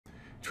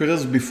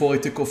Traders, before I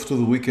take off to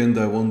the weekend,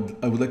 I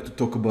would like to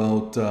talk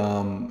about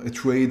a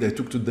trade I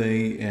took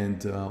today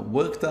and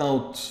worked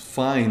out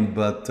fine,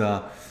 but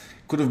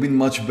could have been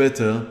much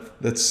better.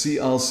 That's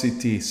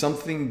CRCT.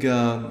 Something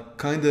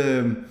kind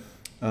of,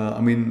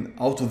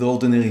 out of the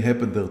ordinary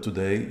happened there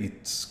today.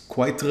 It's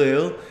quite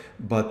rare,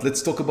 but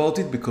let's talk about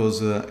it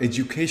because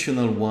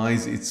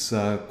educational-wise, it's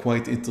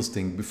quite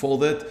interesting. Before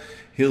that,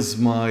 here's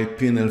my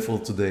P&L for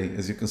today.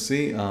 As you can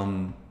see,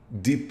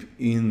 deep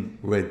in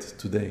red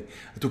today.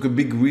 I took a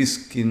big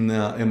risk in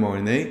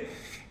MRNA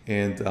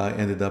and I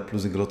ended up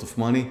losing a lot of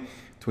money,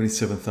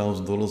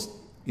 $27,000.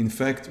 In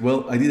fact,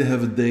 well, I did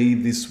have a day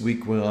this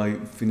week where I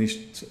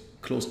finished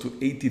close to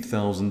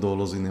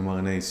 $80,000 in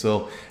MRNA.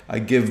 So I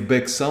gave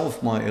back some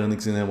of my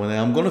earnings in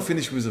MRNA. I'm going to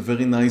finish with a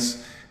very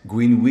nice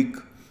green week,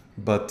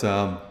 but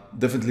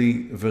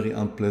definitely a very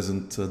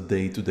unpleasant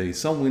day today.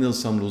 Some winners,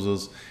 some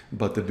losers,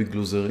 but a big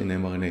loser in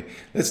MRNA.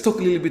 Let's talk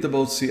a little bit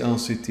about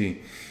CRCT.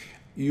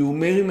 You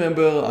may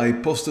remember I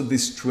posted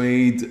this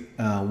trade.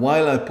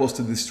 While I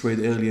posted this trade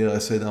earlier, I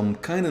said I'm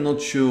kind of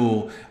not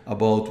sure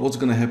about what's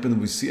going to happen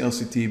with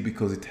CRCT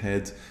because it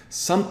had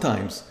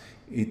sometimes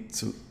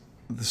the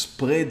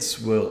spreads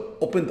were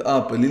opened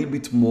up a little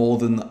bit more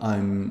than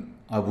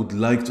I would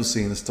like to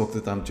see in the stock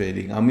that I'm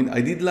trading. I mean,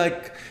 I did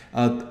like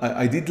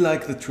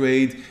the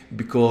trade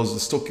because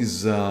the stock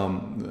is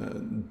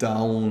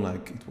down,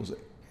 like it was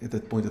at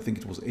that point. I think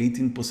it was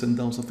 18%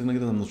 down, something like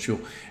that. I'm not sure.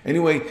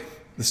 Anyway.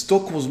 The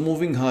stock was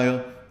moving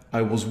higher.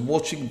 I was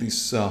watching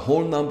this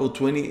whole number,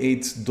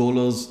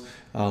 $28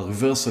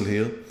 reversal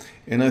here.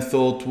 And I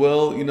thought,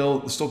 well, you know,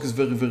 the stock is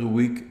very, very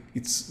weak.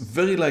 It's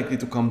very likely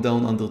to come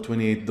down under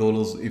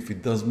 $28 if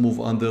it does move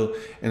under.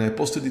 And I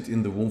posted it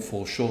in the room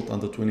for short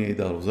under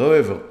 $28.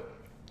 However,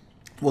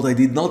 what I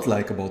did not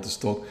like about the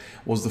stock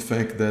was the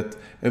fact that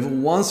every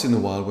once in a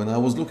while, when I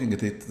was looking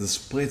at it, the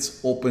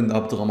spreads opened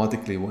up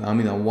dramatically. I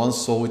mean, I once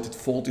saw it at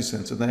 40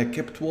 cents and I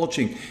kept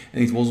watching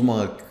and it was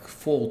more like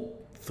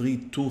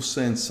 4.32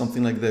 cents,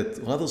 something like that,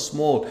 rather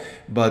small.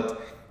 But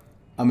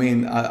I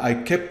mean, I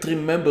kept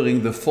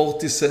remembering the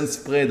 40-cent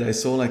spread I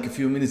saw like a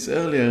few minutes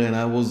earlier, and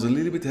I was a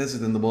little bit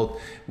hesitant about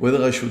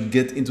whether I should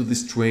get into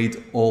this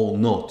trade or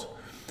not.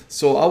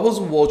 So I was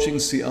watching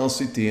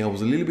CRCT, I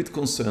was a little bit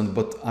concerned,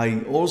 but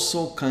I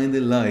also kind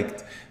of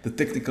liked the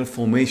technical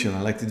formation.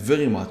 I liked it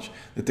very much,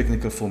 the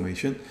technical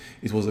formation.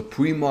 It was a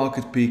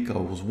pre-market peak, I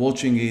was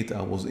watching it,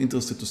 I was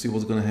interested to see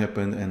what's going to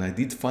happen, and I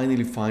did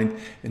finally find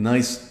a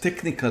nice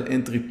technical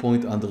entry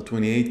point under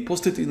 28,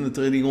 posted it in the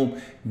trading room,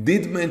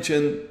 did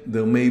mention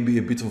there may be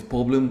a bit of a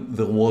problem,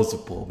 there was a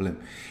problem.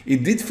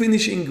 It did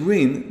finish in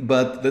green,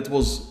 but that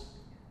was,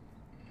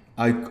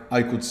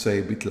 I could say,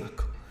 a bit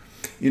luck.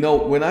 You know,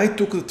 when I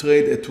took the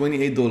trade at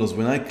 $28,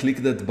 when I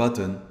clicked that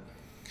button,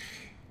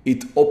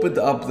 it opened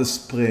up the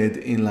spread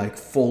in like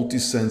 40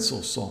 cents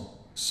or so.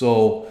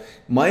 So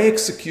my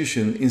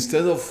execution,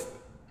 instead of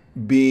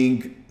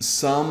being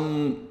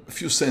some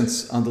few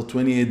cents under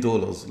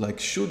 $28, like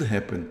should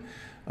happen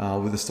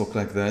with a stock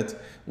like that,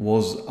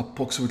 was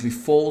approximately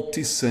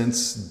 40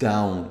 cents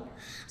down.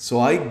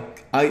 So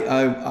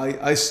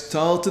I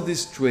started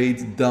this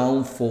trade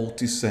down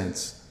 40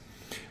 cents,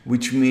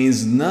 which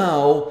means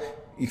now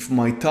if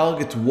my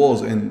target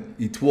was, and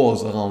it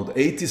was around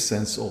 80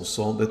 cents or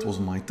so, that was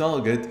my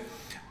target,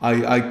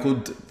 I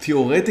could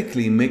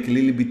theoretically make a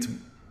little bit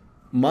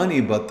money,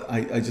 but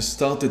I just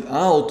started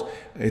out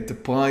at the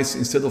price,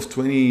 instead of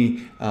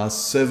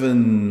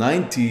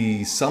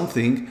 27.90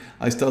 something,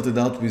 I started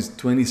out with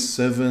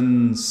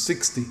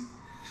 27.60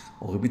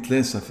 or a bit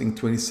less, I think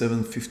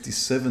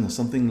 27.57 or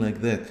something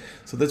like that.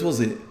 So that was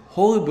a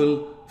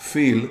horrible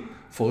feel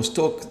for a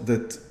stock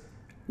that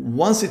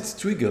once it's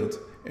triggered,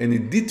 and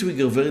it did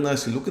trigger very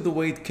nicely. Look at the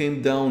way it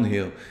came down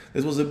here.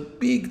 It was a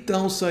big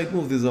downside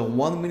move. There's a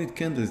 1 minute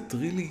candle. It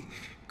really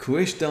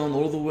crashed down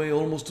all the way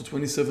almost to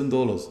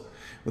 $27.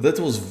 But that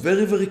was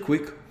very, very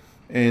quick.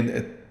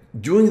 And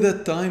during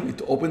that time,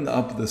 it opened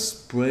up the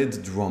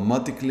spread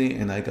dramatically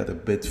and I got a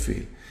bad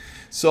feel.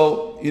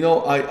 So, you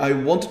know, I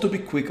wanted to be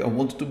quick. I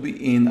wanted to be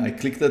in. I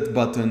clicked that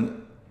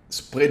button.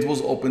 Spread was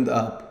opened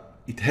up.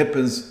 It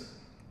happens.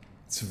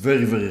 It's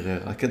very, very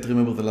rare. I can't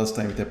remember the last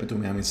time it happened to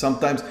me. I mean,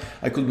 sometimes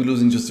I could be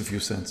losing just a few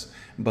cents,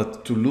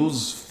 but to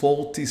lose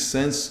 40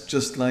 cents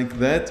just like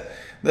that,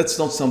 that's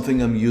not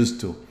something I'm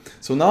used to.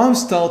 So now I'm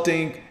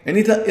starting, and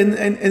it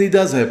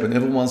does happen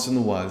every once in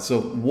a while.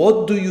 So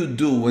what do you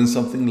do when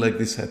something like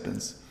this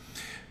happens?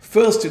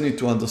 First, you need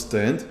to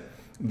understand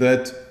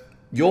that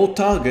your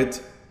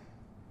target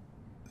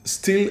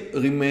still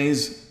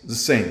remains the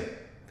same,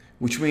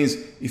 which means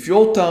if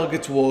your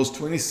target was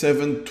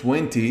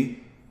 27.20,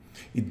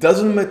 it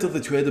doesn't matter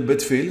that you had a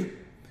bad feel,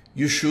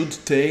 you should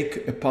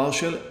take a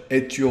partial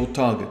at your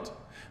target.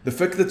 The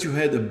fact that you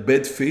had a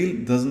bad feel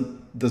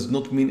does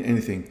not mean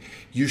anything.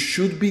 You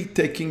should be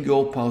taking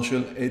your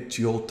partial at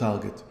your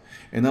target.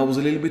 And I was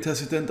a little bit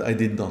hesitant, I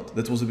did not.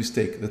 That was a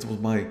mistake. That was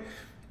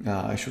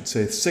I should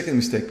say second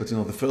mistake, but you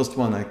know, the first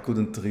one I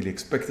couldn't really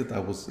expect it. I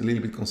was a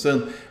little bit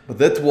concerned, but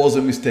that was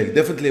a mistake.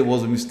 Definitely it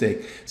was a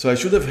mistake. So I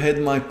should have had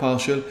my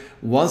partial.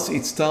 Once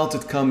it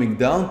started coming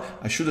down,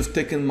 I should have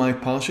taken my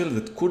partial.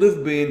 That could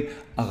have been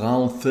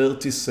around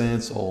 30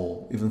 cents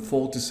or even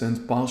 40 cents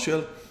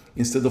partial.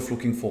 Instead of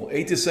looking for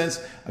 80 cents,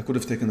 I could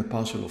have taken a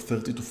partial of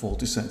 30 to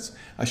 40 cents.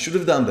 I should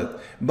have done that.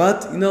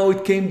 But, you know,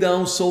 it came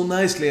down so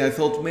nicely. I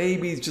thought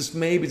maybe, just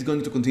maybe it's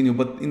going to continue.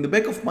 But in the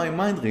back of my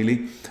mind,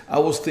 really, I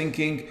was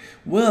thinking,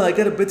 well, I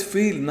got a bad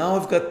feel. Now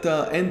I've got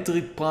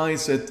entry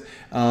price at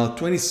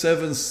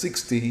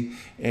 27.60.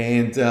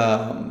 And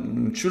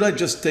should I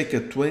just take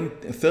a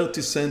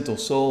 30 cent or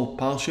so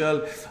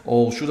partial,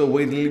 or should I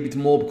wait a little bit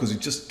more because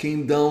it just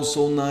came down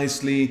so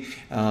nicely,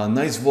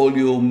 nice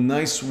volume,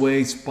 nice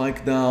way,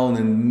 spike down,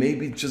 and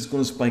maybe it's just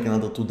going to spike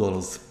another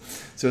 $2.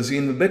 So see,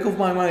 in the back of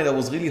my mind, I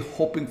was really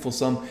hoping for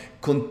some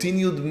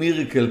continued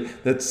miracle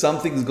that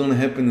something is going to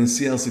happen in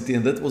CRCT,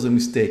 and that was a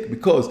mistake.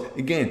 Because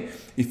again,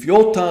 if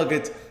your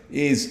target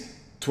is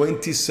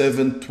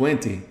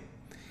 27.20,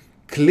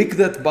 click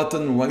that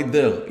button right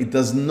there. It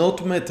does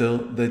not matter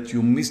that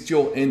you missed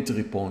your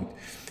entry point.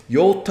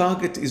 Your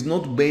target is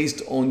not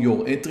based on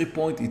your entry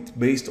point, it's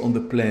based on the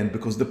plan,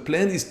 because the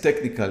plan is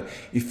technical.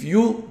 If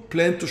you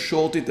plan to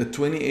short it at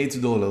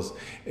 $28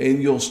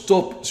 and your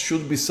stop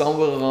should be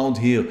somewhere around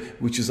here,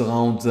 which is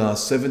around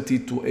 70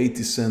 to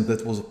 80 cents,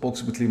 that was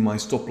approximately my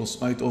stop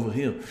loss right over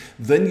here,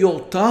 then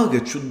your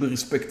target should be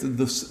respected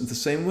the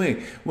same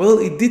way. Well,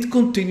 it did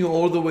continue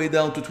all the way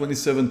down to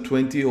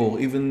 27.20 or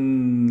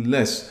even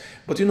less.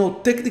 But you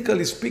know,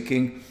 technically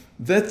speaking,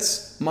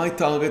 that's my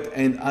target,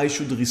 and I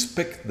should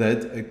respect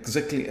that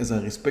exactly as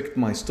I respect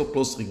my stop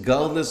loss,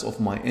 regardless of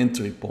my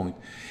entry point.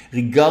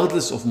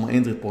 Regardless of my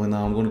entry point.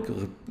 Now I'm going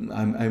to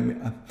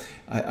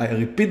I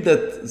repeat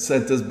that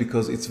sentence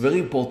because it's very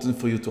important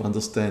for you to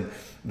understand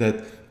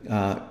that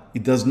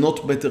it does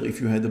not matter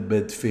if you had a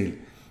bad feel.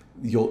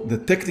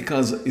 The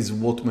technicals is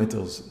what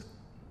matters.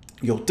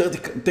 Your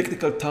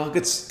technical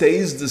target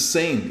stays the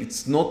same.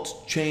 It's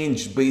not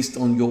changed based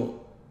on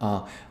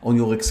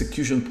your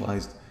execution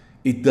price.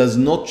 It does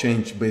not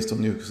change based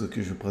on your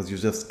execution price. You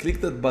just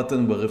click that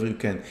button wherever you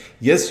can.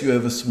 Yes, you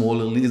have a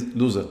smaller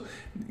loser.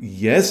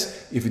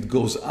 Yes, if it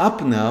goes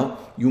up now,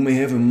 you may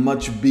have a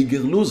much bigger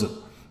loser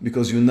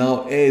because you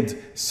now add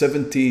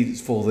 70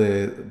 for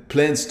the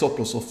planned stop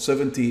loss of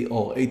 70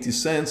 or 80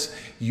 cents.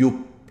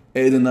 You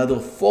add another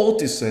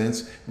 40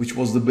 cents, which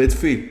was the bad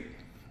feel.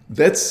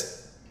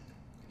 That's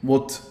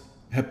what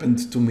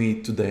happened to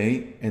me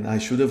today, and I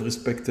should have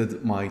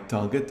respected my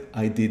target.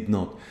 I did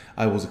not.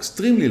 I was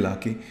extremely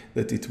lucky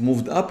that it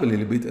moved up a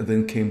little bit and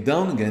then came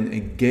down again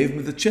and gave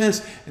me the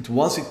chance. And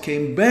once it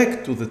came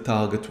back to the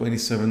target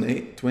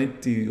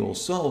 27.20 or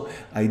so,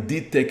 I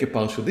did take a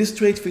partial. This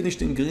trade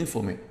finished in green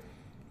for me,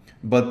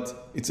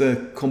 but it's a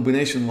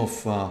combination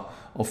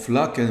of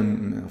luck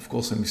and of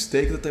course a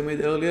mistake that I made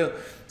earlier.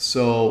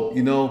 So,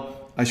 you know,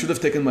 I should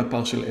have taken my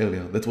partial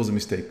earlier. That was a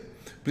mistake.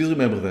 Please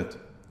remember that.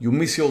 You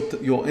miss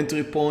your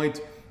entry point,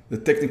 the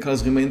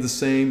technicals remain the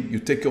same, you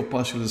take your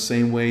partial the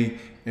same way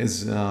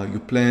as you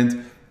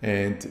planned,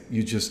 and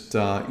you just,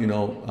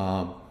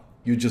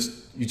 you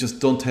just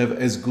don't have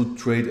as good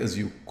trade as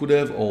you could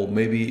have, or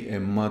maybe a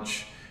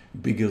much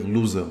bigger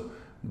loser.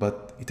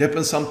 But it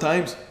happens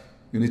sometimes.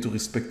 You need to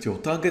respect your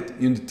target,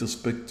 you need to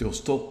respect your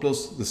stop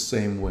loss the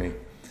same way.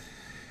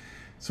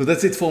 So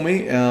that's it for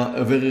me.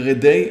 A very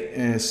red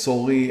day.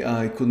 Sorry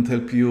I couldn't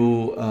help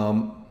you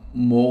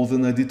more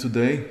than I did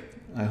today.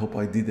 I hope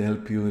I did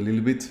help you a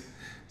little bit.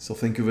 So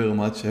thank you very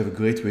much. Have a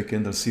great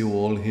weekend. I'll see you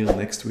all here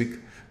next week.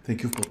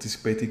 Thank you for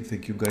participating.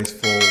 Thank you guys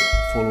for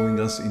following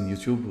us in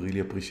YouTube.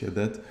 Really appreciate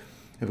that.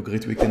 Have a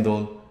great weekend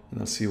all,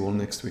 and I'll see you all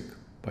next week.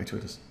 Bye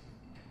traders.